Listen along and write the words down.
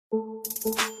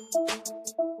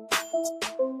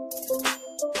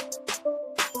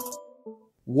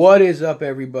What is up,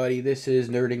 everybody? This is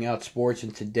Nerding Out Sports,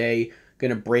 and today I'm going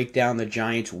to break down the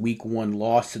Giants' Week 1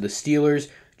 loss to the Steelers,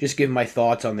 just give my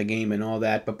thoughts on the game and all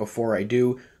that. But before I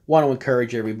do, want to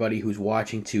encourage everybody who's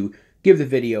watching to give the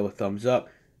video a thumbs up,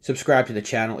 subscribe to the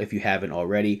channel if you haven't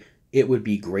already. It would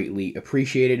be greatly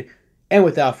appreciated. And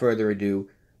without further ado,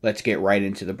 let's get right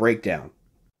into the breakdown.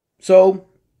 So,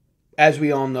 as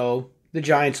we all know, the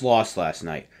Giants lost last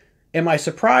night. Am I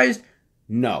surprised?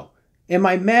 No. Am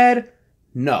I mad?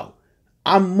 No.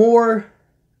 I'm more,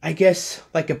 I guess,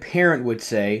 like a parent would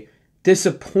say,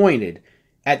 disappointed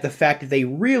at the fact that they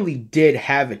really did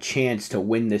have a chance to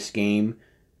win this game.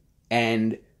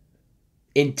 And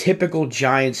in typical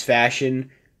Giants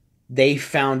fashion, they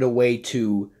found a way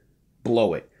to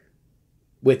blow it.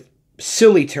 With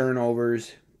silly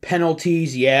turnovers,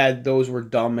 penalties, yeah, those were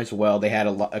dumb as well. They had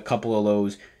a couple of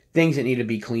those things that need to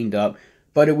be cleaned up.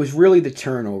 But it was really the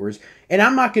turnovers. And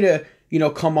I'm not going to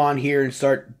come on here and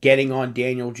start getting on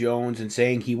Daniel Jones and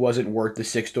saying he wasn't worth the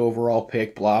 6th overall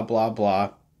pick, blah, blah,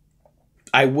 blah.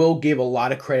 I will give a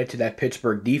lot of credit to that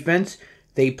Pittsburgh defense.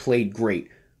 They played great.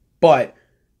 But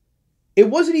it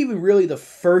wasn't even really the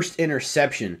first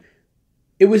interception.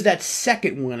 It was that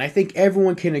second one. I think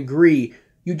everyone can agree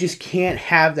you just can't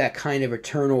have that kind of a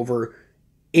turnover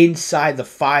inside the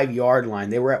 5-yard line.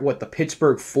 They were at, the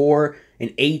Pittsburgh 4, an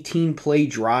 18-play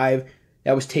drive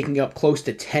that was taking up close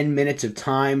to 10 minutes of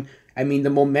time. I mean, the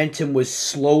momentum was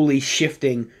slowly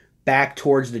shifting back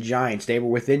towards the Giants. They were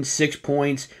within 6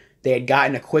 points. They had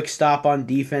gotten a quick stop on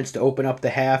defense to open up the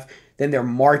half. Then they're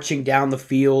marching down the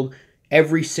field.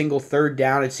 Every single third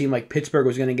down, it seemed like Pittsburgh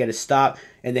was going to get a stop.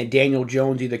 And then Daniel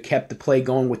Jones either kept the play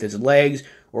going with his legs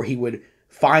or he would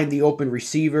find the open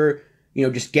receiver,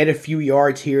 just get a few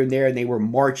yards here and there. And they were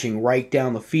marching right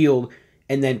down the field.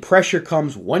 And then pressure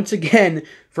comes once again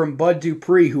from Bud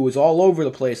Dupree, who was all over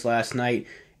the place last night.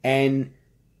 And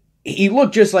he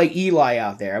looked just like Eli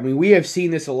out there. I mean, we have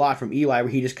seen this a lot from Eli,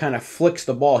 where he just kind of flicks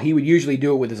the ball. He would usually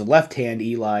do it with his left hand,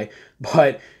 Eli.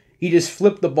 But he just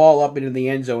flipped the ball up into the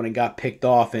end zone and got picked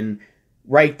off. And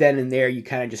right then and there, you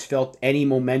kind of just felt any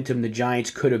momentum the Giants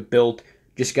could have built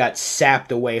just got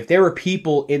sapped away. If there were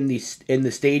people in the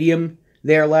stadium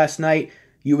there last night,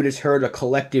 you would have heard a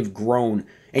collective groan.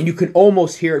 And you could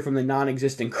almost hear it from the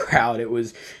non-existent crowd. It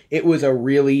was a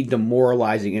really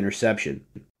demoralizing interception.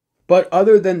 But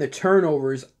other than the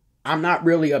turnovers, I'm not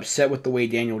really upset with the way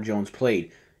Daniel Jones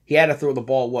played. He had to throw the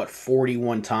ball,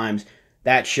 41 times.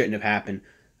 That shouldn't have happened.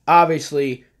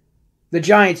 Obviously, the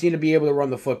Giants need to be able to run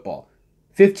the football.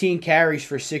 15 carries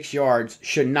for 6 yards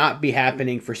should not be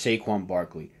happening for Saquon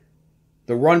Barkley.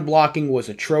 The run blocking was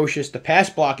atrocious. The pass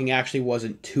blocking actually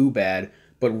wasn't too bad.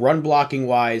 But run blocking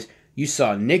wise, you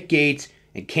saw Nick Gates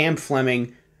and Cam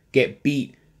Fleming get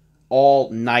beat all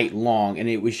night long, and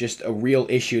it was just a real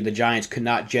issue. The Giants could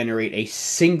not generate a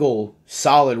single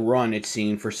solid run, it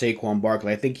seemed, for Saquon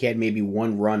Barkley. I think he had maybe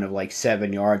one run of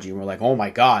 7 yards, and we're like, oh my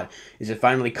God, is it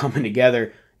finally coming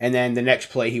together? And then the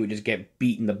next play, he would just get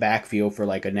beat in the backfield for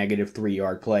a negative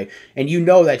 3-yard play. And you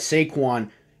know that Saquon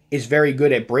is very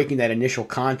good at breaking that initial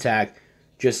contact.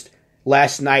 Just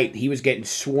last night, he was getting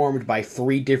swarmed by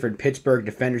 3 different Pittsburgh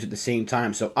defenders at the same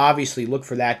time. So obviously, look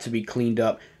for that to be cleaned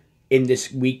up in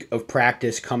this week of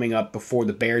practice coming up before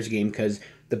the Bears game, because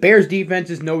the Bears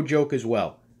defense is no joke as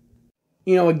well.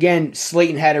 Again,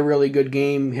 Slayton had a really good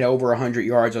game, hit over 100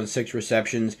 yards on 6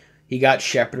 receptions. He got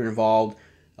Shepard involved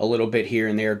a little bit here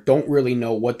and there. Don't really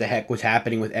know what the heck was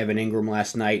happening with Evan Ingram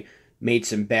last night. Made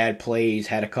some bad plays,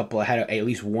 had at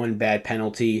least one bad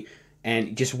penalty,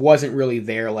 and just wasn't really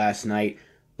there last night.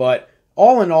 But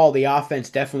all in all, the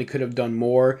offense definitely could have done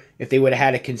more. If they would have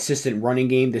had a consistent running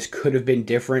game, this could have been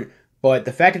different. But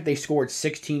the fact that they scored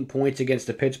 16 points against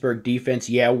the Pittsburgh defense,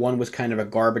 yeah, one was kind of a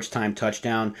garbage time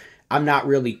touchdown. I'm not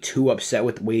really too upset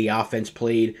with the way the offense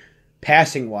played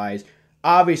passing-wise.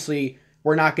 Obviously,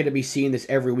 we're not going to be seeing this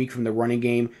every week from the running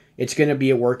game. It's going to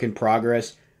be a work in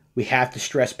progress. We have to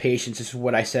stress patience. This is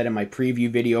what I said in my preview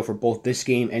video for both this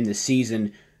game and the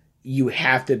season. You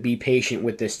have to be patient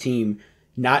with this team.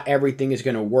 Not everything is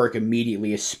going to work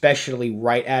immediately, especially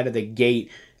right out of the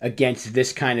gate against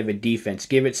this kind of a defense.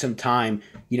 Give it some time.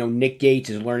 Nick Gates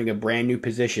is learning a brand new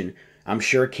position. I'm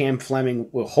sure Cam Fleming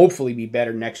will hopefully be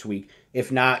better next week.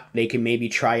 If not, they can maybe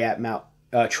try out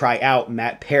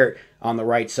Matt Parrott on the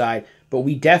right side. But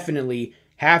we definitely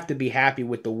have to be happy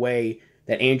with the way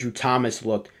that Andrew Thomas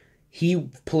looked. He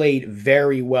played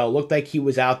very well. Looked like he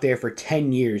was out there for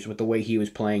 10 years with the way he was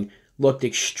playing. Looked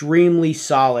extremely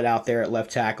solid out there at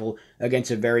left tackle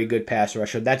against a very good pass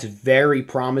rusher. That's very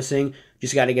promising.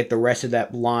 Just got to get the rest of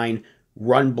that line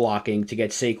run blocking to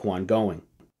get Saquon going.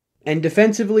 And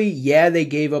defensively, yeah, they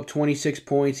gave up 26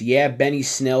 points. Yeah, Benny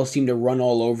Snell seemed to run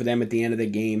all over them at the end of the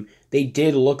game. They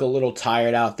did look a little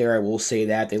tired out there, I will say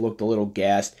that. They looked a little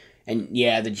gassed. And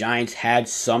yeah, the Giants had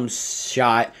some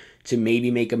shot to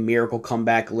maybe make a miracle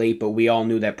comeback late, but we all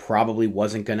knew that probably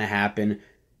wasn't going to happen.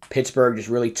 Pittsburgh just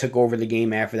really took over the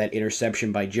game after that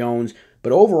interception by Jones.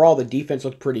 But overall, the defense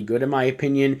looked pretty good in my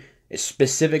opinion,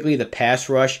 specifically the pass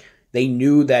rush. They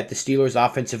knew that the Steelers'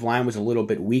 offensive line was a little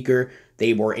bit weaker.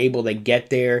 They were able to get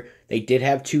there. They did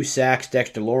have 2 sacks.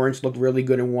 Dexter Lawrence looked really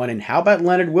good in one. And how about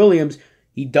Leonard Williams?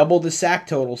 He doubled the sack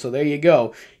total, so there you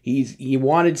go. He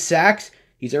wanted sacks.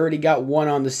 He's already got 1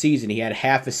 on the season. He had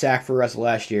half a sack for us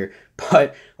last year.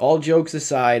 But all jokes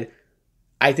aside,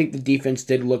 I think the defense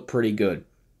did look pretty good.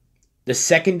 The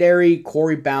secondary,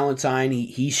 Corey Ballantyne,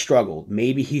 he struggled.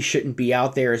 Maybe he shouldn't be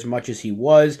out there as much as he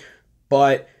was,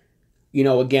 but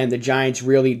again, the Giants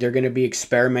they're going to be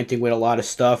experimenting with a lot of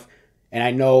stuff. And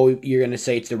I know you're going to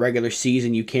say it's the regular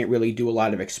season. You can't really do a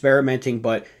lot of experimenting,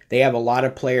 but they have a lot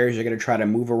of players they're going to try to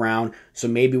move around. So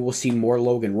maybe we'll see more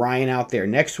Logan Ryan out there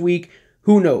next week.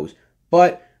 Who knows?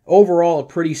 But overall, a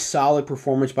pretty solid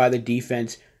performance by the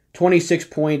defense. 26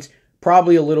 points,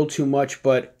 probably a little too much,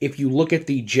 but if you look at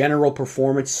the general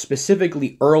performance,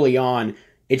 specifically early on,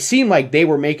 it seemed like they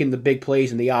were making the big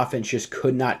plays and the offense just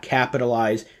could not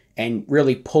capitalize and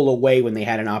really pull away when they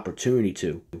had an opportunity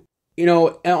to.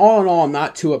 All in all, I'm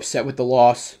not too upset with the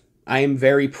loss. I am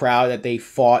very proud that they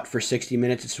fought for 60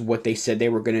 minutes. It's what they said they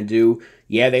were going to do.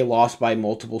 Yeah, they lost by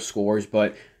multiple scores,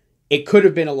 but it could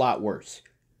have been a lot worse.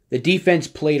 The defense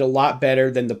played a lot better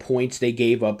than the points they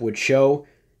gave up would show,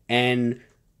 and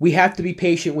we have to be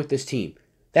patient with this team.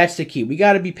 That's the key. We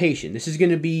got to be patient. This is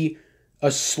going to be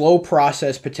a slow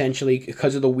process potentially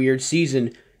because of the weird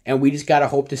season, and we just got to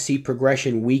hope to see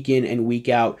progression week in and week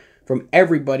out from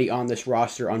everybody on this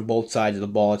roster on both sides of the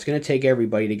ball. It's going to take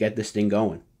everybody to get this thing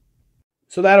going.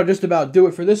 So that'll just about do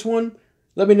it for this one.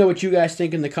 Let me know what you guys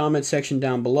think in the comment section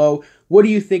down below. What do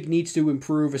you think needs to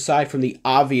improve aside from the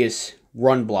obvious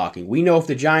run blocking? We know if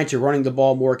the Giants are running the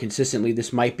ball more consistently,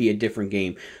 this might be a different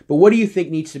game. But what do you think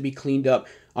needs to be cleaned up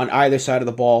on either side of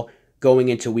the ball going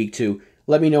into week 2?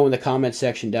 Let me know in the comment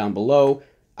section down below.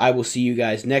 I will see you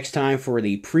guys next time for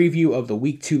the preview of the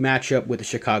week 2 matchup with the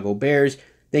Chicago Bears.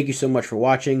 Thank you so much for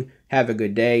watching. Have a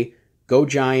good day. Go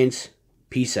Giants.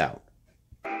 Peace out.